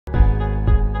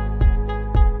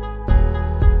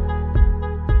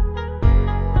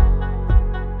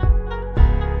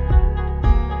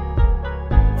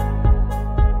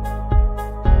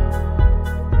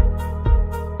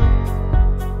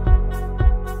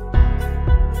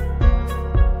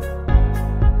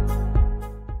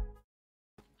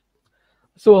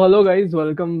So hello guys,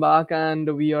 welcome back,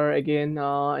 and we are again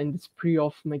in this spree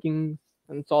of making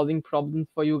and solving problems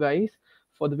for you guys,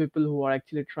 for the people who are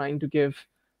actually trying to give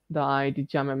the IIT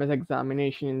JAM MS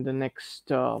examination in the next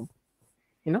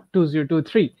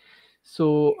 2023.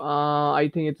 So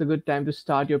I think it's a good time to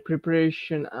start your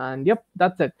preparation, and yep,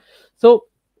 that's it. So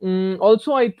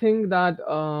also I think that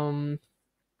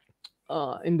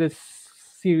in this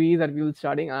series that we will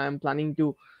starting, I am planning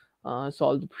to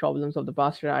solve the problems of the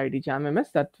past year IIT JAM MS.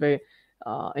 That way,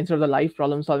 instead of the live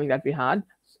problem solving that we had,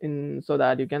 so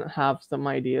that you can have some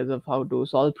ideas of how to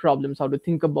solve problems, how to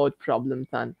think about problems,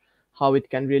 and how it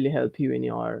can really help you in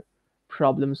your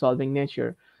problem solving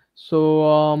nature. So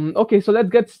okay, so let's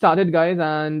get started, guys.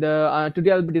 And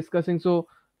today I'll be discussing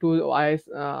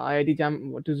IIT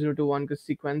JAM 2021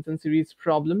 sequence and series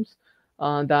problems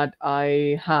that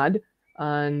I had,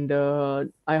 and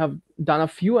I have done a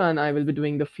few, and I will be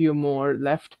doing the few more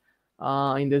left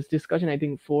in this discussion. I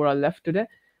think four are left today.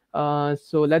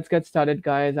 So let's get started,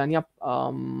 guys. And yep,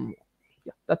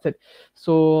 yeah, that's it.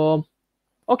 So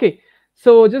okay,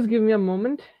 so just give me a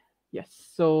moment. Yes,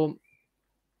 so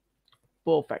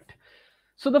perfect.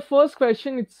 So the first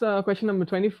question, it's question number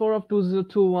 24 of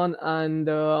 2021, and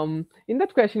in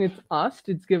that question,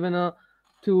 it's given a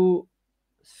two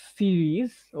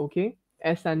series, okay,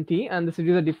 S and T, and the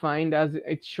series are defined as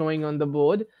it's showing on the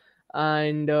board,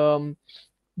 and the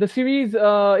series,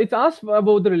 it's asked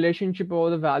about the relationship or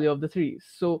the value of the series.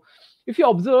 So if you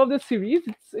observe the series,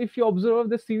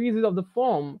 is of the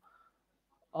form,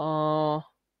 uh,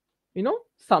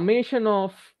 summation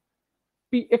of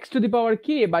p x to the power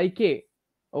k by k,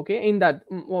 okay, in that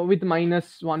with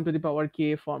minus 1 to the power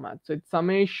k format. So it's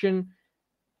summation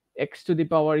x to the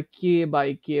power k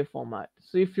by k format.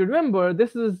 So if you remember,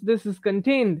 this is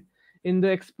contained in the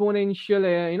exponential,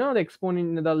 the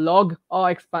exponent, the log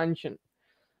or expansion.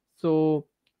 So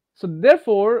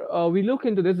therefore, we look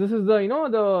into this. This is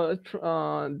the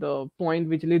the point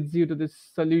which leads you to this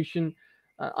solution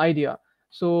idea.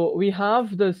 So we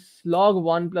have this log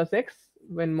 1 plus x.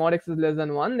 When mod x is less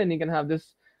than 1, then you can have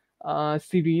this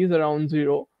series around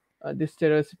 0, this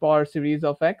power series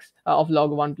of x, of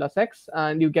log 1 plus x,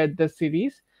 and you get this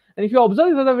series. And if you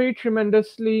observe, this is a very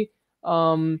tremendously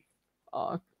um,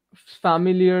 uh,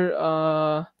 familiar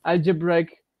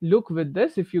algebraic look with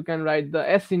this. If you can write the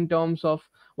s in terms of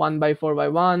 1 by 4 by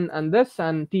 1, and this,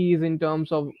 and t is in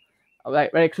terms of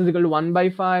where x is equal to 1 by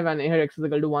 5, and here x is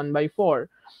equal to 1 by 4.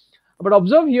 But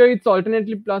observe here, it's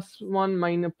alternately plus 1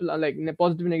 minus, like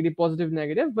positive negative positive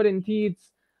negative, but in t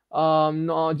it's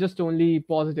no, just only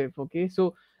positive. Okay,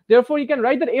 so therefore you can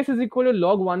write that s is equal to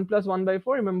log 1 plus 1 by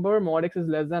 4. Remember, mod x is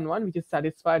less than 1, which is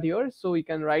satisfied here, so you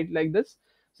can write like this.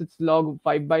 So it's log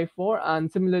 5 by 4.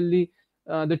 And similarly,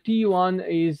 the t1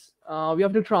 is, we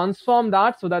have to transform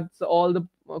that so that all the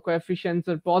coefficients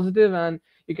are positive, and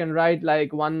you can write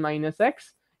like 1 minus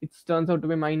x. It turns out to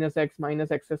be minus x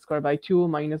squared by 2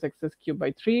 minus x cubed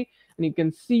by 3. And you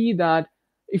can see that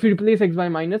if you replace x by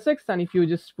minus x, and if you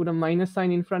just put a minus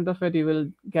sign in front of it, you will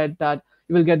get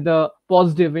the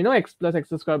positive, x plus x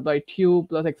squared by 2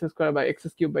 plus x squared by x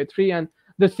cubed by 3, and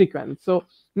the sequence. So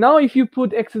now if you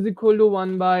put x is equal to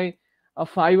 1 by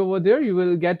 5 over there, you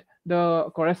will get the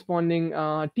corresponding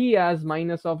t as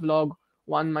minus of log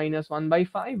 1 minus 1 by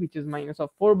 5, which is minus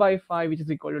of 4 by 5, which is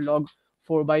equal to log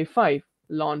 4 by 5,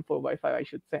 ln 4 by 5, I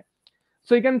should say.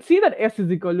 So you can see that s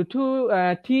is equal to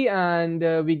 2 t,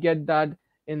 and we get that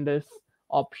in this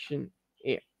option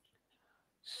A.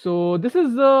 So this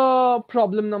is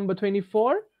problem number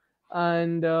 24.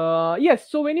 And yes,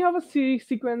 so when you have a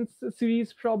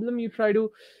series problem, you try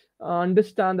to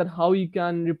understand that how you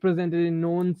can represent it in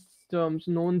known terms,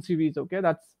 known series. Okay,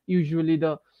 that's usually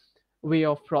the way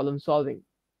of problem solving.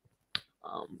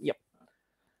 Yep.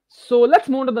 So let's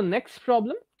move to the next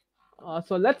problem.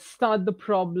 So let's start the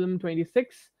problem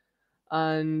 26.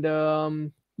 And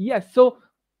yes, so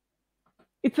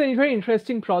it's a very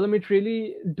interesting problem. It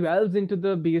really dwells into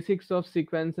the basics of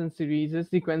sequence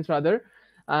rather,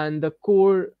 and the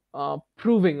core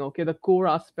proving, okay, the core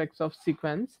aspects of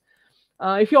sequence.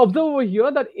 If you observe over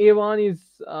here that a1 is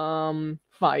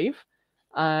 5,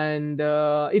 and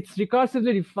it's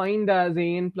recursively defined as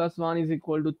an plus 1 is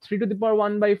equal to 3 to the power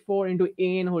 1 by 4 into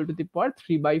an whole to the power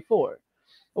 3 by 4.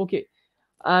 Okay,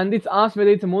 and it's asked whether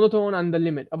it's a monotone and the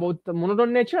limit, about the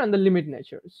monotone nature and the limit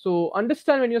nature. So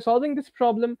understand, when you're solving this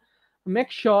problem, make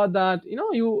sure that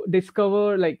you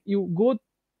discover, like, you go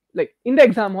like in the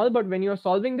exam hall, but when you're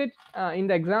solving it in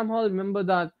the exam hall, remember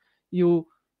that you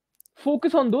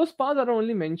focus on those parts that are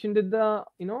only mentioned in the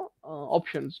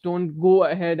options. Don't go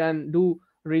ahead and do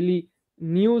really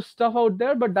new stuff out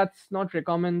there, but that's not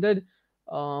recommended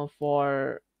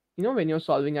for when you're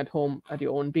solving at home at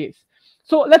your own pace.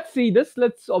 So let's see this.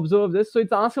 Let's observe this. So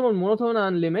it's asked about monotone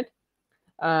and limit,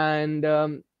 and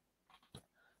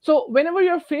so whenever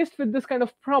you're faced with this kind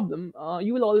of problem,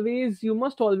 you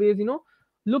must always,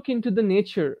 look into the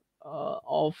nature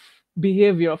of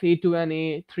behavior of A2 and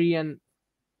A3 and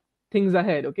things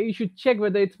ahead. Okay, you should check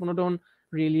whether it's monotone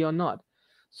really or not.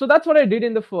 So that's what I did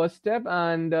in the first step.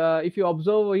 And if you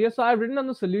observe over here, so I've written on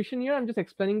the solution here. I'm just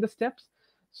explaining the steps,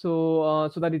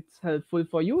 so that it's helpful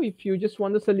for you. If you just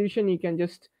want the solution, you can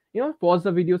just pause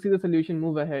the video, see the solution,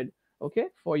 move ahead. Okay,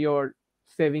 for your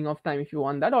saving of time if you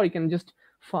want that, or you can just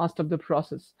fast up the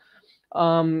process.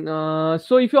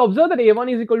 So if you observe that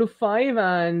a1 is equal to 5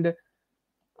 and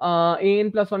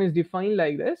an plus 1 is defined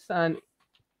like this, and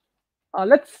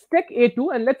let's take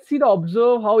a2 and let's see the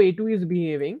observe how a2 is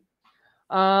behaving.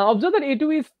 Observe that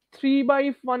a2 is 3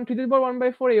 by 1 to the power 1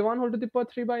 by 4, a1 whole to the power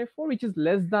 3 by 4, which is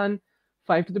less than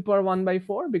 5 to the power 1 by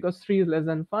 4, because 3 is less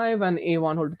than 5, and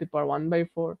a1 whole to the power 1 by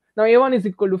 4. Now a1 is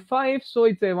equal to 5, so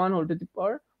it's a1 whole to the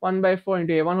power 1 by 4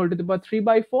 into a1 whole to the power 3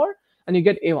 by 4, and you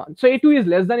get a1. So a2 is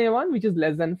less than a1, which is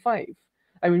less than 5.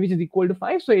 Which is equal to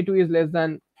 5, so a2 is less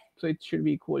than, so it should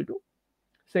be equal to,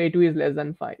 so a2 is less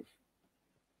than 5.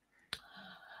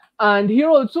 And here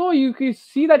also you can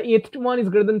see that a1 is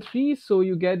greater than 3, so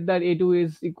you get that a2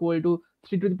 is equal to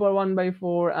 3 to the power 1 by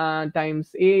 4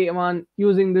 times a1.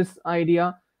 Using this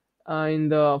idea in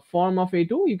the form of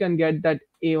a2, you can get that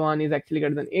a1 is actually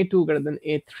greater than a2 greater than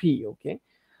a3. Okay,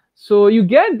 so you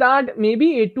get that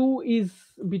maybe a2 is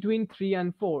between 3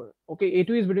 and 4. Okay,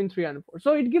 a2 is between 3 and 4.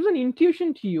 So it gives an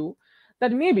intuition to you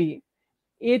that maybe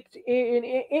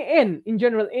an in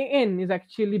general, an is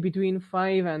actually between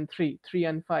 5 and 3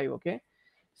 and 5. Okay,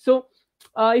 so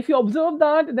if you observe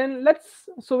that, then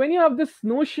so when you have this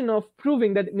notion of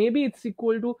proving that maybe it's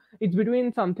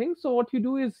between something, so what you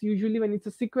do is usually when it's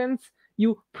a sequence,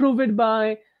 you prove it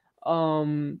by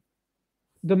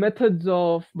the method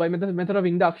of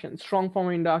induction, strong form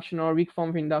of induction or weak form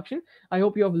of induction. I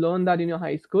hope you have learned that in your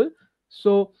high school.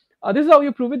 So this is how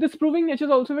you prove it. This proving nature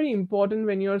is also very important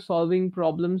when you're solving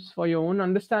problems for your own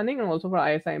understanding, and also for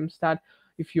ISI stat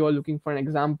if you are looking for an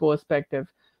exam perspective.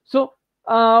 So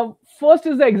first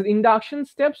is the induction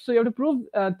steps. So you have to prove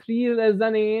 3 less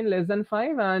than an less than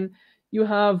 5, and you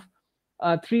have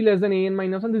 3 less than an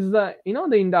minus 1. This is the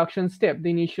the induction step,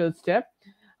 the initial step.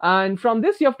 And from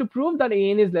this you have to prove that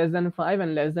an is less than 5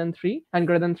 and less than 3 and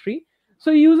greater than 3. So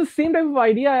you use the same type of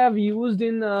idea I have used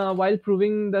in while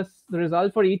proving the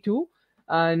result for a2,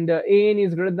 and an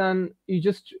is greater than, you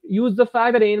just use the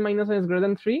fact that an minus 1 is greater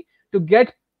than 3 to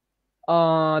get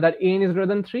that an is greater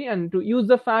than 3, and to use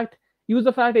the fact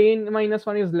an minus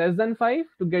 1 is less than 5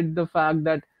 to get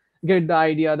the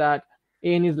idea that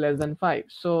an is less than 5.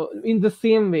 So in the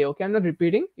same way, okay, I'm not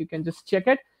repeating, you can just check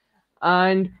it.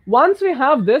 And once we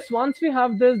have this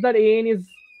that an is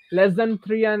less than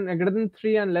 3 and greater than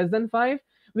 3 and less than 5,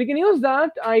 we can use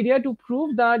that idea to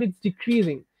prove that it's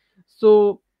decreasing.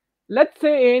 So let's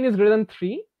say an is greater than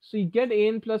 3, so you get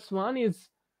an plus 1 is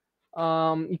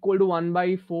equal to 1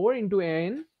 by 4 into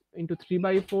an into 3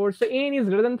 by 4. So an is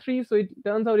greater than 3, so it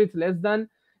turns out it's less than,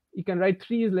 you can write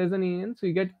 3 is less than an, so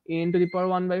you get an to the power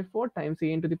 1 by 4 times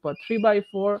an to the power 3 by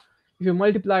 4. If you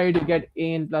multiply it, you get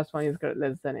an plus 1 is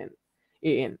less than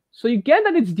an. So you get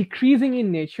that it's decreasing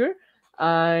in nature,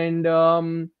 and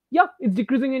yeah, it's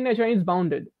decreasing in nature and it's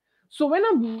bounded. So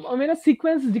when a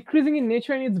sequence is decreasing in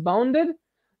nature and it's bounded,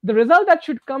 the result that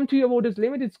should come to you about its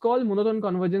limit is called monotone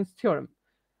convergence theorem.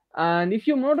 And if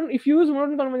you use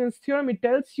monotone convergence theorem, it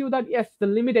tells you that yes, the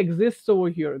limit exists over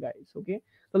here, guys. Okay,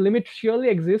 the limit surely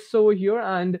exists over here,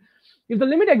 and if the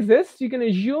limit exists, you can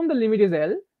assume the limit is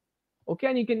L. Okay,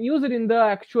 and you can use it in the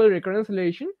actual recurrence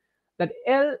relation that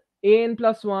L an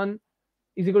plus 1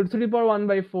 is equal to 3 to the power 1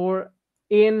 by 4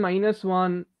 an minus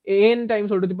 1 an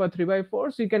times whole to the power 3 by 4.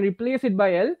 So you can replace it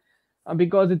by L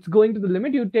because it's going to the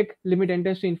limit. You take limit n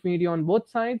tends to infinity on both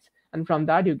sides, and from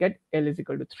that you get L is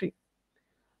equal to 3.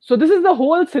 So this is the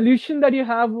whole solution that you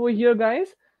have over here,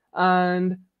 guys.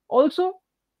 And also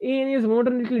an is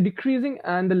monotonically decreasing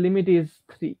and the limit is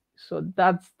 3. So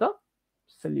that's the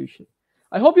solution.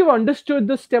 I hope you've understood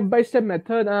the step-by-step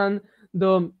method and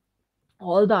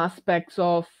all the aspects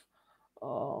of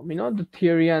the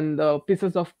theory and the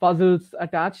pieces of puzzles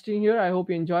attached in here. I hope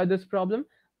you enjoyed this problem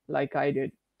like I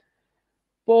did.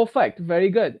 Perfect, very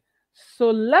good.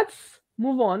 So let's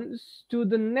move on to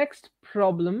the next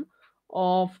problem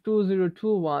of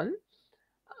 2021,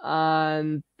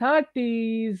 and that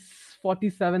is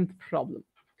 47th problem.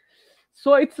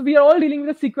 So we are all dealing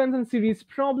with the sequence and series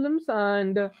problems,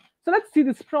 and so let's see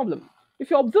this problem.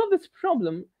 If you observe this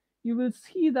problem, you will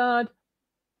see that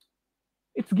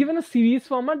it's given a series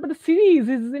format, but the series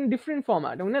is in different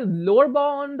format. I mean, the lower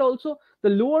bound also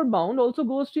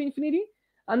goes to infinity,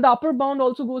 and the upper bound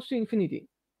also goes to infinity.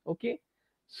 Okay,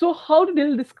 so how to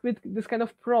deal with this kind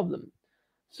of problem?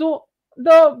 So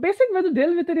the basic way to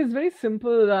deal with it is very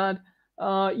simple. That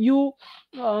you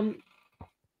um,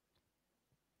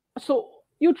 so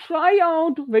you try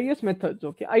out various methods.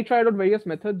 Okay, I tried out various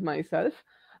methods myself,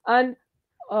 and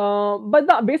but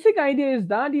the basic idea is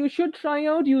that you should try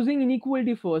out using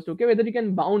inequality first. Okay, whether you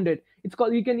can bound it. It's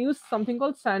called, you can use something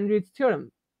called Sandridge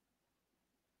theorem.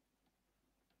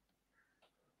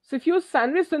 So if you use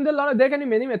Sandridge theorem, there can be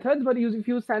many methods, but if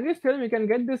you use Sandridge theorem, you can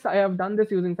get this. I have done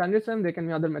this using Sandridge theorem. There can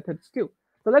be other methods too.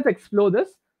 So let's explore this.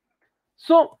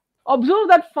 So observe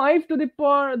that 5 to the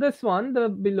power, this one, the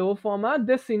below format,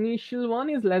 this initial one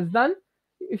is less than,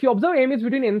 if you observe, m is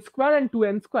between n square and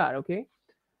 2n square. Okay,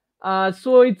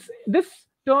 so it's, this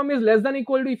term is less than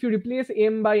equal to, if you replace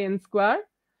m by n square,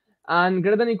 and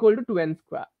greater than equal to 2n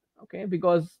square. Okay,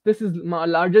 because this is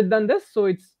larger than this, so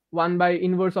it's 1 by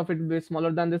inverse of it will be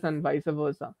smaller than this, and vice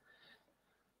versa.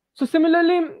 So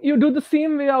similarly, you do the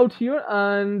same way out here,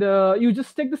 and you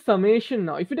just take the summation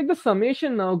now. If you take the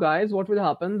summation now, guys, what will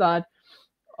happen? That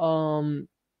the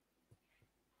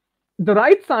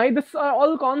right side, this are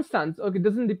all constants. Okay, it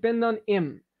doesn't depend on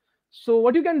m. So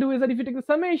what you can do is that if you take the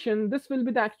summation, this will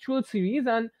be the actual series,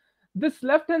 and this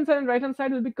left hand side and right hand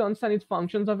side will be constant. It's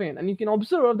functions of n, and you can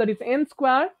observe that it's n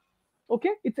square.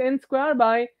 Okay, it's n square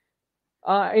by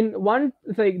in one,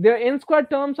 it's like there are n square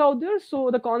terms out there,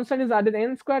 so the constant is added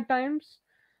n square times.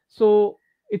 So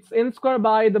it's n square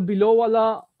by the below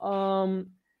wala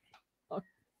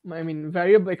I mean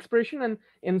variable expression, and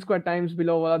n square times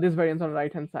below this variance on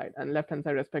right hand side and left hand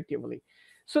side respectively.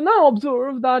 So now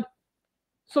observe that,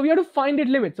 so we have to find it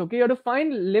limits. Okay, you have to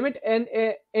find limit n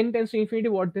tends to infinity,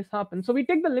 what this happens. So we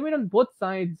take the limit on both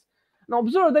sides, and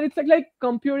observe that it's like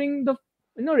comparing the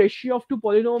ratio of two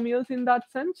polynomials in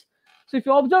that sense. So if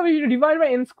you observe, if you divide by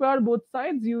n square both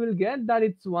sides, you will get that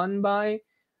it's 1 by,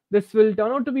 this will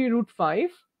turn out to be root 5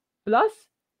 plus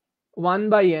 1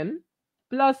 by n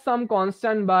plus some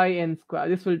constant by n square.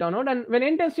 This will turn out, and when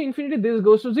n tends to infinity, this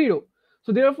goes to 0.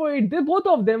 So therefore, both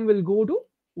of them will go to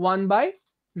 1 by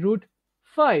root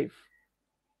 5.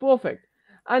 Perfect.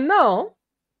 And now,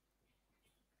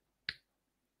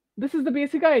 this is the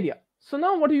basic idea. So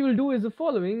now what you will do is the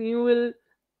following. You will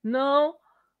now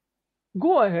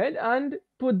go ahead and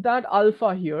put that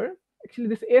alpha here. Actually,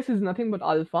 this s is nothing but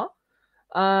alpha.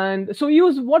 And so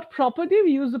use what property?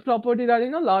 We use the property that,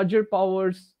 larger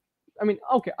powers. I mean,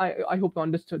 okay, I hope you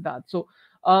understood that. So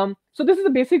so this is the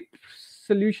basic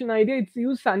solution idea. It's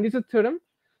use Sandridge's theorem,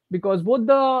 because both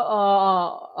the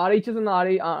RHS and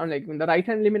RA are like, the right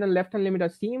hand limit and left hand limit are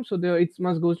same, so there it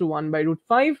must goes to 1 by root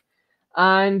 5.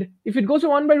 And if it goes to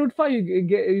 1 by root 5,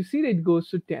 you see that it goes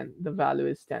to 10. The value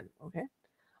is 10. Okay,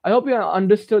 I hope you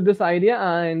understood this idea,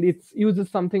 and it uses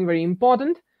something very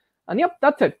important. And yep,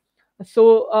 that's it.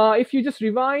 So if you just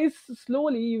revise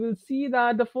slowly, you will see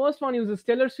that the first one uses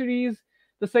Taylor series,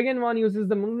 the second one uses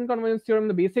the Monotone convergence theorem,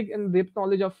 the basic and depth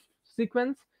knowledge of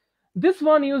sequence. This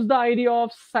one used the idea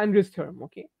of Sandridge theorem.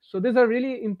 Okay, so these are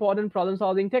really important problem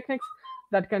solving techniques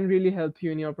that can really help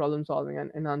you in your problem solving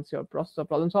and enhance your process of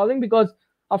problem solving, because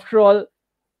after all,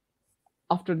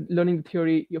 after learning the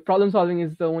theory, your problem solving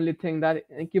is the only thing that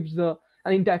keeps an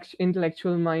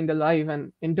intellectual mind alive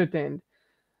and entertained.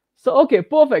 So okay,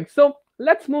 perfect. So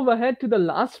let's move ahead to the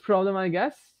last problem, I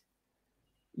guess.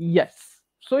 Yes,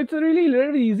 so it's a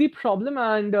really easy problem,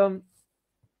 and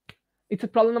it's a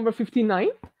problem number 59.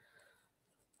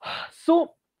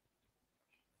 So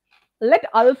let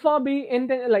alpha be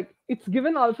like, it's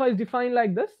given alpha is defined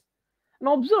like this. And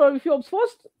observe, if you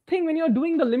first thing when you're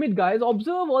doing the limit, guys,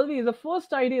 observe always the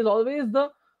first idea is always the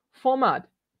format.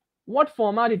 What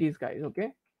format it is, guys? Okay,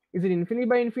 is it infinity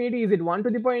by infinity? Is it 1 to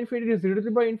the power infinity? Is it 0 to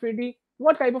the power infinity?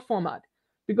 What type of format?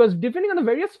 Because depending on the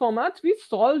various formats, we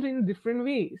solved in different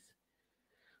ways.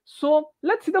 So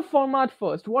let's see the format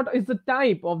first. What is the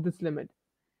type of this limit?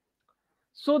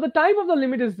 So the type of the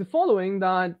limit is the following,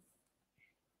 that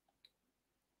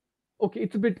okay,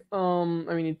 it's a bit I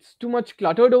mean, it's too much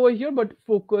cluttered over here, but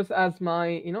focus as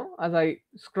my as I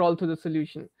scroll through the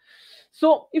solution.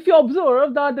 So if you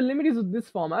observe that the limit is this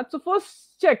format, so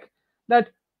first check that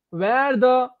where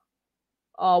the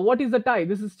what is the type.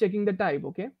 This is checking the type.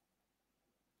 Okay,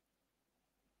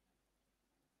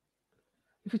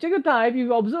 if you check the type,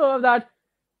 you observe that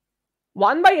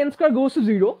 1 by n square goes to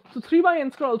 0, so 3 by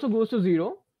n square also goes to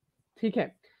 0.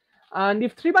 Okay, and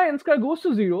if 3 by n square goes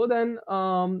to 0, then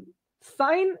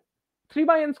sine 3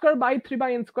 by n square by 3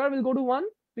 by n square will go to 1,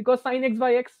 because sine x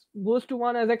by x goes to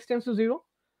 1 as x tends to 0.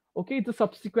 Okay, it's a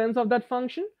subsequence of that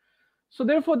function. So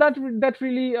therefore that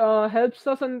really helps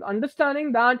us in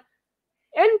understanding that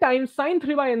n times sine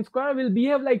 3 by n square will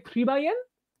behave like 3 by n,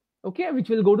 okay, which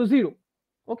will go to 0.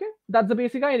 Okay, that's the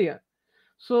basic idea.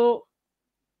 So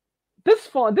this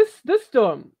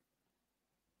term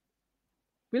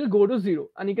will go to 0,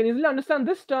 and you can easily understand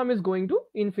this term is going to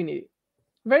infinity.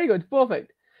 Very good,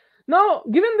 perfect. Now,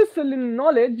 given this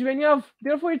knowledge, when you have,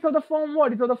 therefore it's of the form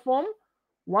what? It's of the form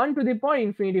 1 to the power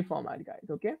infinity format, guys.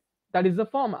 Okay, that is the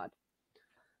format.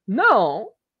 Now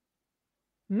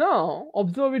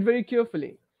observe it very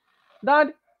carefully,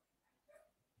 that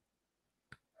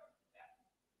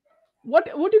what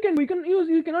we can use,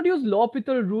 you cannot use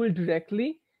L'Hopital rule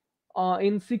directly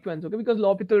in sequence, okay, because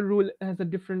L'Hopital rule has a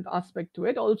different aspect to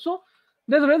it. Also,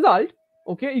 there's a result,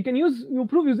 okay, you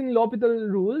prove using L'Hopital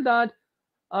rule that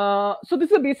so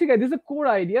this is a basic idea, this is a core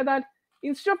idea, that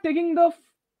instead of taking the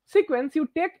sequence, you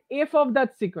take f of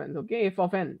that sequence, okay, f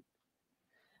of n,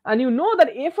 and you know that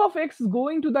f of x is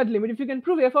going to that limit. If you can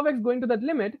prove f of x going to that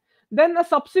limit, then a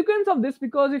subsequence of this,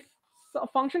 because if a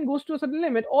function goes to a certain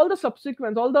limit, all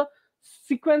the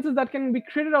sequences that can be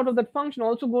created out of that function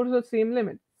also go to the same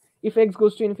limit if x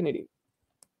goes to infinity.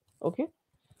 Okay,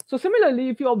 so similarly,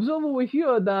 if you observe over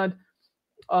here that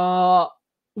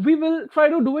we will try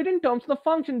to do it in terms of the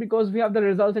function, because we have the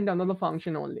results in terms of the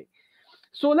function only.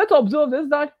 So let's observe this,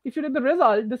 that if you take the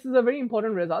result, this is a very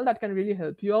important result that can really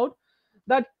help you out,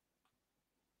 that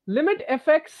limit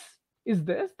fx is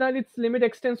this, that its limit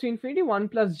x tends to infinity 1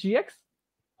 plus gx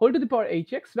whole to the power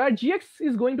hx, where gx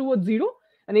is going towards 0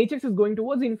 and hx is going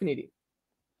towards infinity.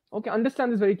 Okay,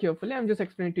 understand this very carefully. I'm just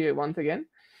explaining to you once again.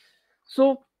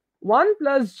 So 1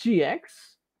 plus gx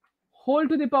whole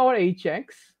to the power hx,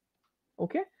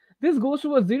 okay, this goes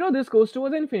towards 0, this goes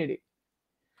towards infinity.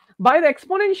 By the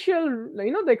exponential,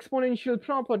 the exponential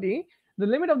property, the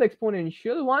limit of the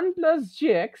exponential 1 plus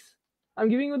gx, I'm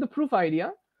giving you the proof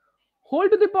idea, whole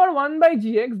to the power 1 by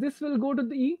gx, this will go to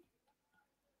the e,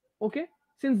 okay,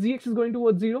 since gx is going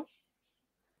towards 0.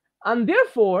 And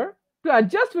therefore, to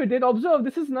adjust with it, observe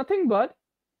this is nothing but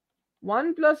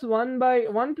 1 plus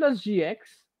gx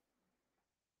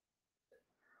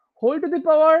whole to the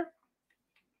power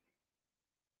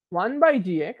 1 by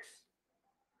gx,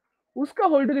 uska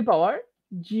whole to the power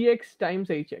gx times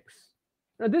hx.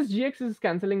 Now this gx is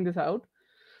cancelling this out.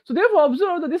 So therefore,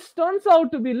 observe that this turns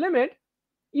out to be limit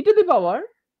e to the power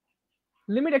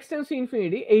limit x tends to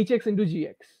infinity hx into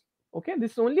gx. Okay,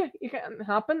 this only can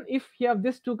happen if you have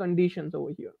these two conditions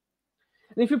over here.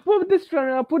 And if you put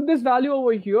this value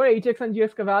over here, hx and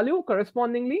gx value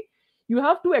correspondingly, you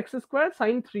have 2x squared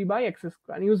sine 3 by x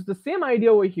squared. And use the same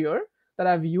idea over here that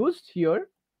I've used here,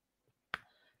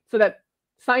 so that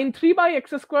sine 3 by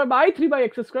x squared by 3 by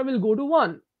x squared will go to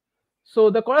 1. So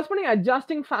the corresponding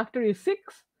adjusting factor is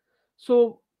 6.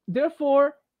 So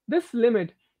therefore, this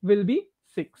limit will be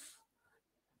 6.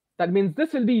 That means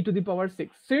this will be e to the power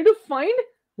 6. So you need to find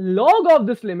log of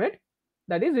this limit,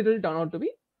 that is, it will turn out to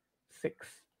be 6.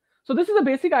 So this is the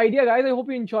basic idea, guys. I hope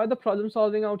you enjoyed the problem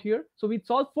solving out here. So we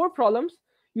solved 4 problems.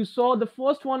 You saw the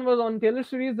first one was on Taylor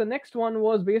series. The next one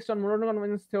was based on Monotone and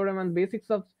Limit theorem and basics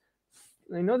of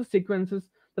the sequences.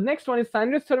 The next one is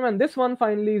Sandridge theorem, and this one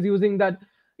finally is using that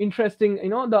interesting,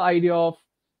 the idea of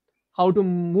how to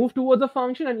move towards a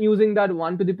function and using that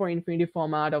 1 to the power infinity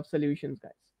format of solutions,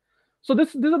 guys. So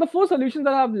these are the 4 solutions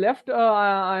that I have left.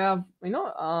 I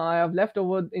have left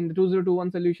over in the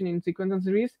 2021 solution in sequence and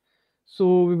series.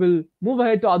 So we will move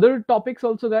ahead to other topics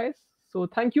also, guys. So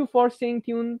thank you for staying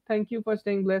tuned. Thank you for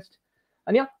staying blessed.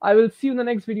 And yeah, I will see you in the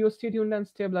next video. Stay tuned and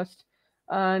stay blessed.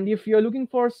 And if you're looking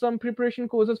for some preparation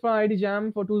courses for IIT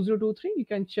JAM for 2023, you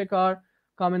can check our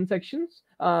comment sections.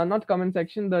 Not comment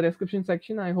section, the description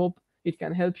section. I hope it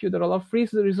can help you. There are a lot of free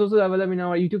resources available in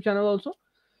our YouTube channel also.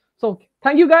 So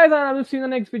thank you, guys, and I will see you in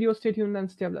the next video. Stay tuned and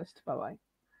stay blessed. Bye-bye.